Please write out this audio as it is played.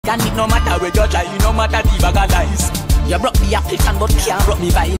And it no matter where you try, no matter the bag of lies. You broke the application but can't broke me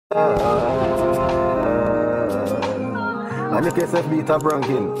vibe. And NiickSFB top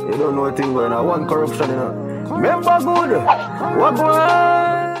ranking. You don't know a thing going on. One corruption, you know. Remember good. What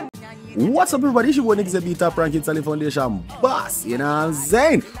going? What's up, everybody? It's your boy NiickSFB top ranking Sally Foundation boss. You know what I'm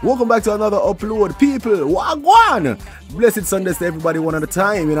saying? Welcome back to another upload, people. Wagwan! Blessed Sundays to everybody one at a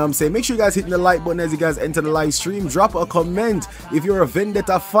time. You know what I'm saying? Make sure you guys hit the like button as you guys enter the live stream. Drop a comment if you're a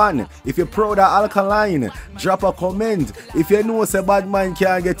Vendetta fan. If you're proud of Alkaline, drop a comment. If you know say bad man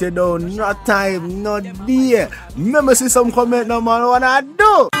can't get you down, no time, no day. Remember, see some comment no man what I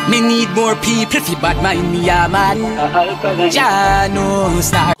do. Me need more people if you bad mind me, yeah man. Jano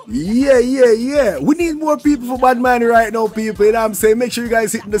star. Yeah. We need more people for Bad Man right now, people. You know what I'm saying? Make sure you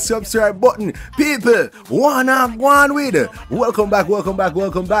guys hit the subscribe button. People, one with. Welcome back. You know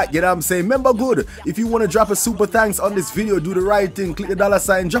what I'm saying? Remember good, if you want to drop a super thanks on this video, do the right thing. Click the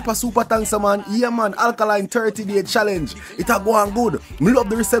 $sign. Drop a super thanks, man. Yeah, man. Alkaline 30-day challenge. It'll go on good. Me love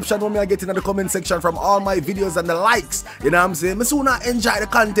the reception when I get in the comment section from all my videos and the likes. You know what I'm saying? Me soon enjoy the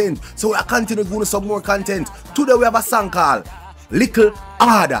content. So I continue doing some more content. Today we have a song called Little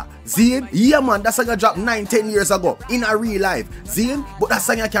Harder. Zine, yeah man, that song I dropped 9-10 years ago in a real life. Zine, but that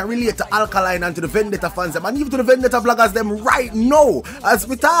song I can relate to Alkaline and to the Vendetta fans and even to the Vendetta vloggers them right now as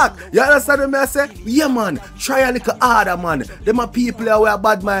we talk. You understand what I say? Yeah man, try a little harder man. Them are people who are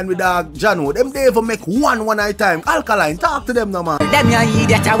bad man with Jano. Them they ever make one at a time. Alkaline, talk to them now man. Them ya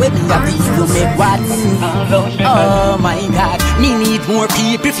idiot away me a you make one. Oh my god, me need more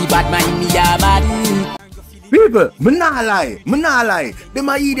people if you bad mind me a man. People, me nah lie. Them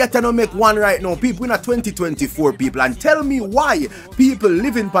are idiot and don't make one right now. People in a 2024 people, and tell me why people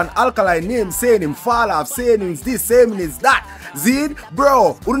living pan Alkaline name, saying him fall off, saying him this, saying him is that. Zid,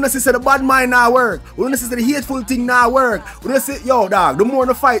 bro, we don't say the bad mind now work. We don't say the hateful thing now work. We don't say, yo dog, the more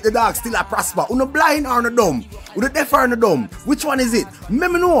the fight, the dog still a prosper. We no blind or no dumb. We no deaf or no dumb. Which one is it? Me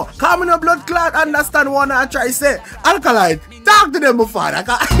know, call me no blood clot, understand what I try to say. Alkaline, talk to them before.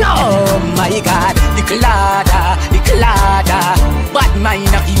 Oh my god, the clada. Bad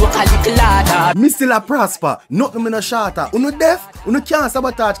mind of you a little harder. Me still a prosper, nothing me no shatter. Uno deaf, uno can't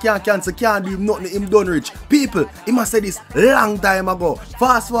sabotage, can't cancel, can't do him nothing, him done rich. People, he must say this long time ago.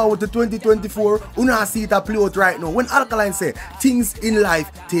 Fast forward to 2024, uno see it a play out right now. When Alkaline say, things in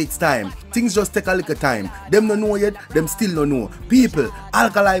life takes time. Things just take a little time. Them no know yet, them still no know. People,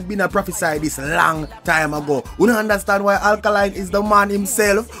 Alkaline been a prophesy this long time ago. Uno understand why Alkaline is the man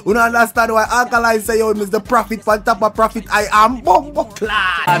himself. Uno understand why Alkaline say, yo, him is the prophet, on top of prophet I am.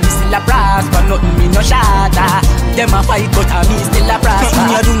 Clad. I'm still a prosper, nothing me no shatter. Them a fight, but I'm still a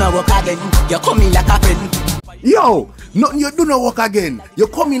prosper. You do not work again, you come in like a pen. Yo, nothing you do not work again. You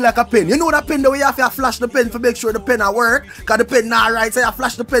come in like a pen. You know that pen the way you have to flash the pen to make sure the pen a work. Cause the pen not right, so you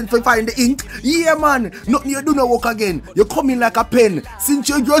flash the pen to find the ink. Yeah man, nothing you do not work again. You come in like a pen. Since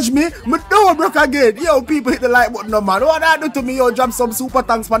you judge me don't work again. Yo, people hit the like button no man. What that do to me? Yo, drop some super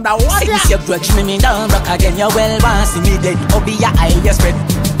thanks for that. What? Since you grudge me don't work again. You well want see me dead. Or be your eye you spread.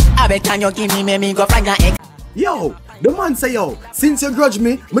 I bet can you give me go find your egg. Yo, the man say yo, since you grudge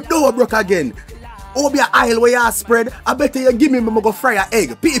me don't work again. Or be a aisle where you spread, I bet you give me go fry a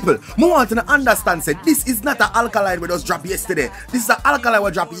egg. People, I want to understand, say, this is not an Alkaline we just dropped yesterday. This is an Alkaline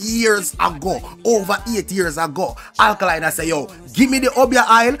we dropped years ago, over 8 years ago. Alkaline I say, yo, give me the obia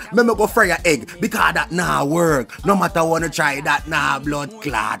aisle, me go fry a egg. Because that nah work. No matter wanna try that, nah blood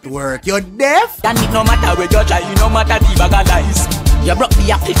clot work. You're deaf? And it no matter where you try, no matter the bag of lies. You broke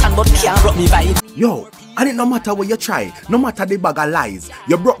the application but can't broke me vibe. Yo, and it no matter what you try, no matter the bag of lies.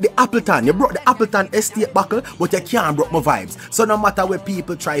 You broke the Appleton, estate buckle, but you can't broke my vibes. So no matter what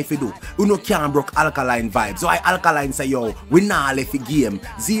people try if you do, you no can't broke Alkaline vibes. So I Alkaline say, yo, we nah left the game.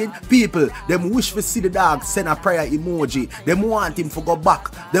 Zine, people, them wish to see the dog send a prayer emoji. Them want him to go back.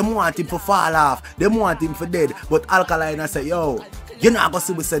 Them want him to fall off. Them want him for dead. But Alkaline I say, yo, you not gonna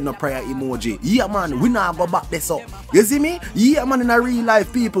see we send no prayer emoji. Yeah man, we not go back this up. You see me? Yeah man, in a real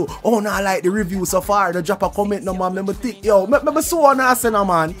life people. Oh nah like the review so far. They drop a comment no man. Me think yo, me so wanna say no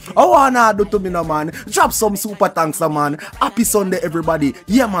man. I wanna do to me no man. Drop some super thanks no man. Happy Sunday everybody.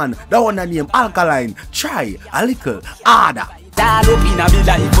 Yeah man, that one the name Alkaline. Try a little harder. That up in a me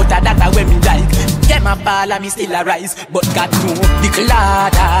life, but that when me like. Get my ball and me still a rise, but God know the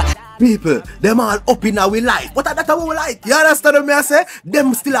clada. People, them all up in our life. What that we like? You understand what I say?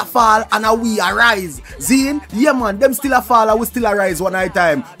 Them still a fall and we a rise. Zine? Yeah man, them still a fall and we still a rise one night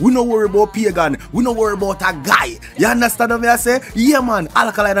time. We no worry about pagan. We no worry about a guy. You understand what I say? Yeah man,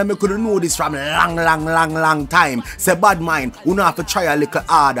 Alkaline and me could know this from long time. Say bad mind, we no have to try a little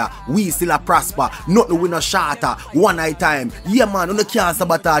harder. We still a prosper. Nothing we no shatter. One night time. Yeah man, we no can't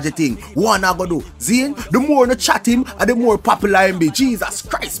sabotage the thing. One I go do. Zine? The more you chat him and the more popular him be. Jesus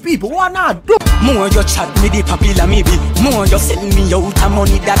Christ, people. What not do? More you chat me the popular me be. More you sell me out of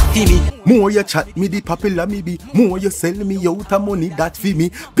money that for me. More you chat me the popular me be. More you sell me out of money that for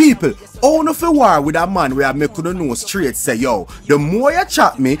me. People, own of a war with a man where I make you know straight say yo. The more you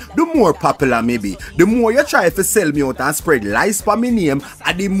chat me, the more popular me be. The more you try to sell me out and spread lies for me name,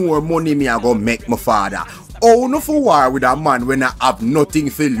 and the more money me I go make my father. Oh, no for war with a man when I have nothing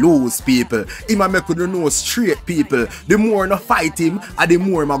to lose, people. Him a make you know straight, people. The more you fight him, and the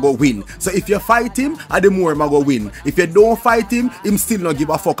more I go win. So if you fight him, and the more I go win. If you don't fight him still not give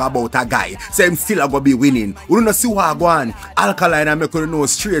a fuck about a guy. So him still a go be winning. We don't see what I go on. Alkaline and make you know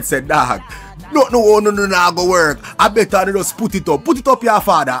straight, said dog. No, go work. I better just put it up your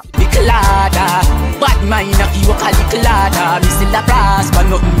father. Little harder, bad mind of you a little harder. Me still a prosper,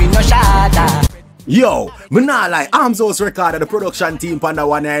 nothing me no shatter. Yo, me nah lie, Arms House Record the production team on the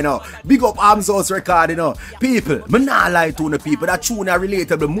one you know. Big up Arms House Record, you know. People, me nah lie to the people that tune are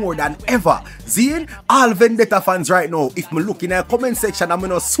relatable more than ever. Zine, all Vendetta fans right now, if me look in the comment section, I'm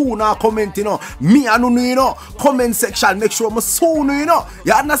not sooner comment, you know. Me and you know, comment section, make sure me sooner, you know.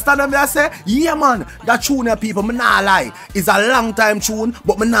 You understand what I say? Yeah man, that tune here people, me nah lie. It's a long time tune,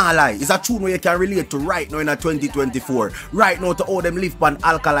 but me nah lie. It's a tune where you can relate to right now in a 2024. Right now to all them live on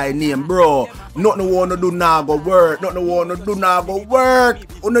Alkaline name, bro. Nothing wanna do now go work. Nothing wanna do now go work.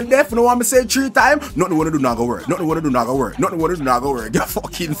 On the deaf, no want me say 3 times. Nothing wanna do now go work. Nothing wanna do now go work. Nothing wanna do now go work. You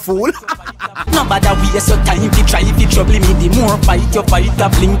fucking fool. No matter waste your time if you try if you trouble me. The more fight you fight a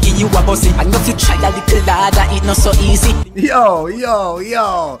blinky you a go see. And if you try a little harder it not so easy.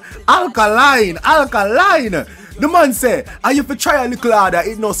 Yo. Alkaline. The man say, and if you try a little harder,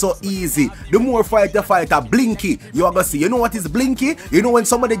 it's not so easy. The more fight you fight a blinky, you are gonna see. You know what is blinky? You know when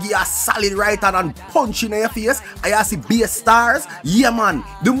somebody give you a solid right hand and punch in your face, and you see base stars? Yeah man,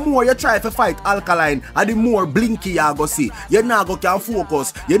 the more you try to fight Alkaline, and the more blinky you are gonna see. You now go can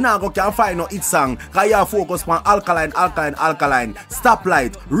focus, you now go can find no hit song, cause you focus on Alkaline.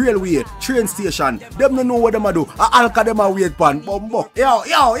 Stoplight, railway, train station, them don't know what them a do. Alka them a wait pan, bumbo. Yo.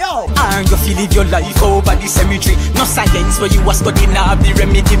 And you feel live your life over the cemetery. No science where you was studying now the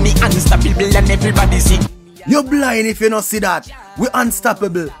remedy. Me unstoppable and everybody see. You're blind if you not see that. We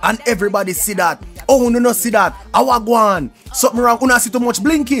unstoppable and everybody see that. Oh, no, no see that. Our go on. Something wrong. Una see too much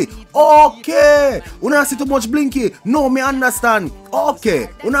blinky. Okay. Una see too much blinky. No, me understand. Okay.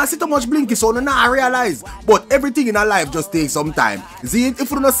 Una see too much blinky, so no I realize. But everything in our life just takes some time. See it?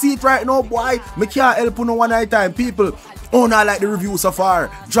 If you don't see it right now, boy, me can't help you no one night time. People. Oh, now like the review so far.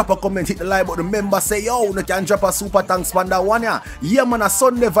 Drop a comment, hit the like button. Remember, say yo, you can drop a super thanks for that one. Yeah, man, a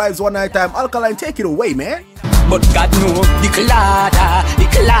Sunday vibes one night time. Alkaline, take it away, man. But God know, little harder.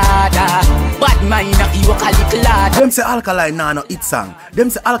 Bad mind of you a little harder. Them say Alkaline nah no hit song. Them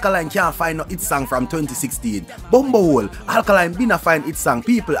say Alkaline can't find no hit song from 2016. Bumbo hole, Alkaline been a find hit song.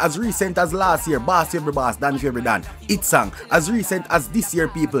 People as recent as last year, Boss Every Boss, Dan Every Dan. Hit song. As recent as this year,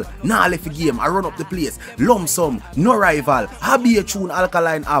 people, nah left the game, I run up the place. Lump sum, no rival. Hobby a tune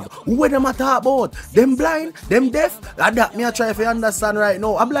Alkaline have. What them a talk about? Them blind? Them deaf? Like that me I try to understand right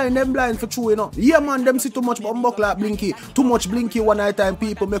now. I blind them blind for true, you know. Yeah man, them see too much bumbuck like blinky. Too much blinky one night time,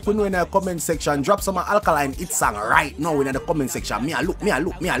 people. Make me know in the comment section. Drop some Alkaline hit song right now in the comment section. Me a look. Me still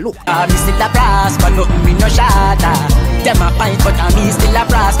a prosper, nothing me no shatter. Them a fight but me still a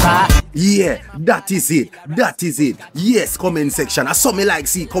prosper. Yeah, that is it. Yes, comment section. I saw me like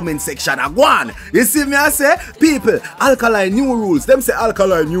see comment section. I go on. You see me I say, people, Alkaline new rules. Them say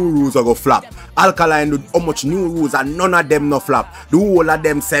Alkaline new rules are go flop. Alkaline do how much new rules and none of them no flop. The whole of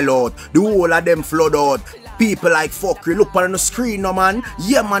them sell out. The whole of them flood out. People like fuckery, look on the screen, no man.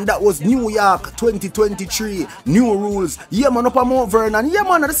 Yeah man, that was New York 2023. New rules. Yeah man, up on Mount Vernon. Yeah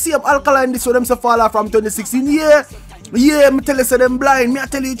man, the same Alkaline this one them so fall off from 2016. Yeah, me tell you say them blind. Me I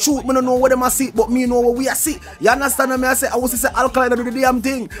tell you the truth. Me don't know what them a see, but me know what we a see. You understand me? I say I was to say Alkaline do the damn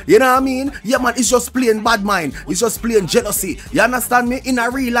thing. You know what I mean? Yeah man, it's just plain bad mind. It's just plain jealousy. You understand me? In a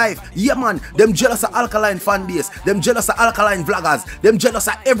real life, yeah man, them jealous of Alkaline fan base. Them jealous of Alkaline vloggers. Them jealous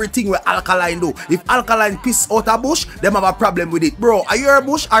of everything where Alkaline do. If Alkaline piss out a bush, them have a problem with it, bro. Are your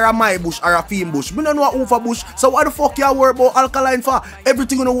bush or a my bush or a theme bush? Me don't know who for bush. So what the fuck you worry about Alkaline for?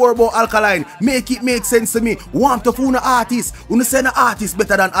 Everything you know worry about Alkaline. Make it make sense to me. Want to phone an artist. When say an artist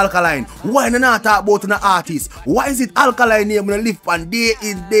better than Alkaline, why not talk about an artist? Why is it Alkaline name when live on day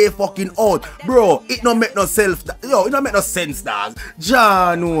in day fucking out? Bro, it don't make no sense. Yo, it don't make no sense, dog.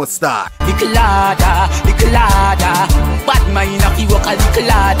 John no start. Little ladder. Bad mind of you walk a little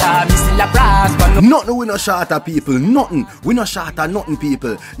ladder. Me still a brass, but Nothing we no shatter, people. Nothing. We no shatter nothing,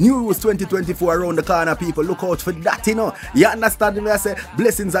 people. New Rules 2024 around the corner, people. Look out for that, you know. You understand me? I say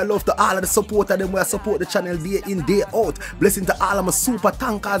blessings and love to all of the supporters them who support the channel day in, day out. Blessing to all of my super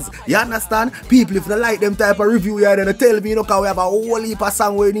tankers. You understand? People, if you like them type of review, you then tell me, you know, cause we have a whole heap of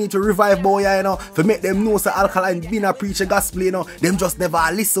song we need to revive, boy, you know, to make them know so Alkaline been a preacher gospel, you know. Them just never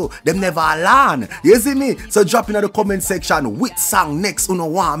listen. Them never learn. You see me? So drop in the comment section which song next you know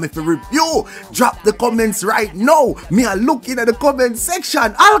want me to review. Drop the comments right now. Me a looking at the comment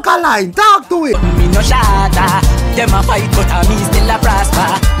section. Alkaline, talk to it. me no shatter. Them a fight but me still a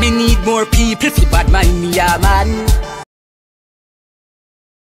prosper. Me need more people fi bad mind me a man.